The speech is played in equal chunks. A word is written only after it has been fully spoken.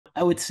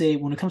I would say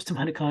when it comes to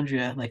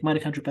mitochondria, like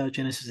mitochondrial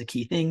biogenesis is a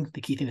key thing.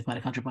 The key thing with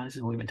mitochondrial biogenesis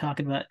is what we've been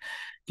talking about,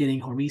 getting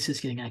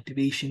hormesis, getting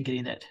activation,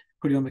 getting that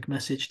proteomic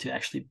message to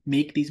actually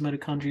make these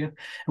mitochondria. And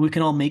we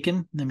can all make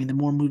them. I mean, the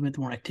more movement,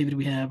 the more activity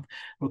we have, the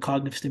more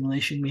cognitive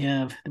stimulation we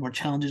have, the more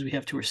challenges we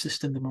have to our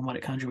system, the more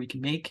mitochondria we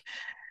can make.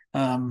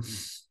 Um,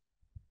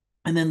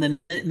 and then the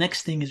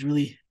next thing is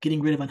really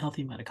getting rid of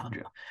unhealthy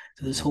mitochondria.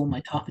 So this whole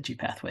mitophagy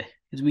pathway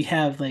is we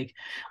have like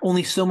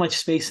only so much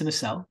space in a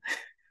cell.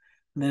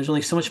 And there's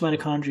only so much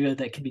mitochondria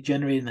that can be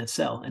generated in that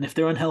cell. And if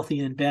they're unhealthy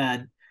and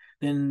bad,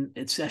 then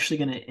it's actually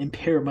going to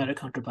impair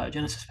mitochondrial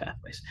biogenesis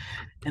pathways.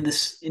 And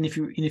if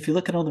you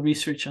look at all the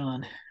research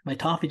on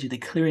mitophagy, the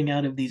clearing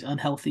out of these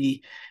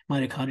unhealthy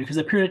mitochondria, because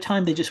a period of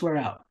time they just wear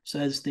out. So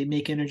as they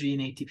make energy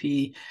and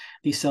ATP,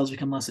 these cells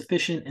become less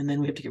efficient, and then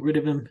we have to get rid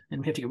of them,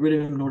 and we have to get rid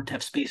of them in order to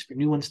have space for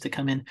new ones to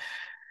come in.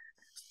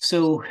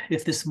 So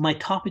if this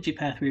mitophagy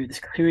pathway, this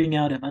clearing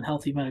out of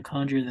unhealthy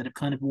mitochondria that have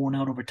kind of worn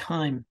out over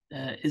time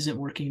isn't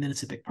working, then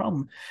it's a big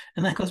problem.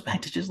 And that goes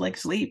back to just like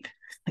sleep.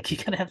 Like you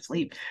gotta have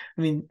sleep.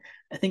 I mean,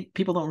 I think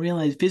people don't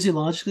realize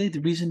physiologically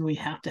the reason we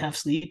have to have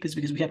sleep is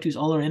because we have to use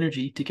all our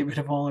energy to get rid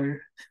of all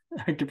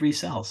our debris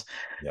cells,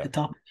 Yeah.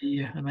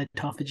 mitophagy,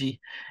 mitophagy.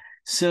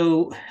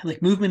 So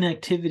like movement and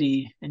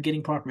activity and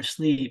getting proper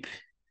sleep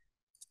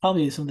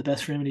probably is some of the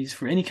best remedies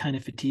for any kind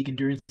of fatigue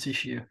endurance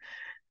issue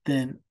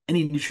than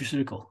any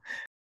nutraceutical.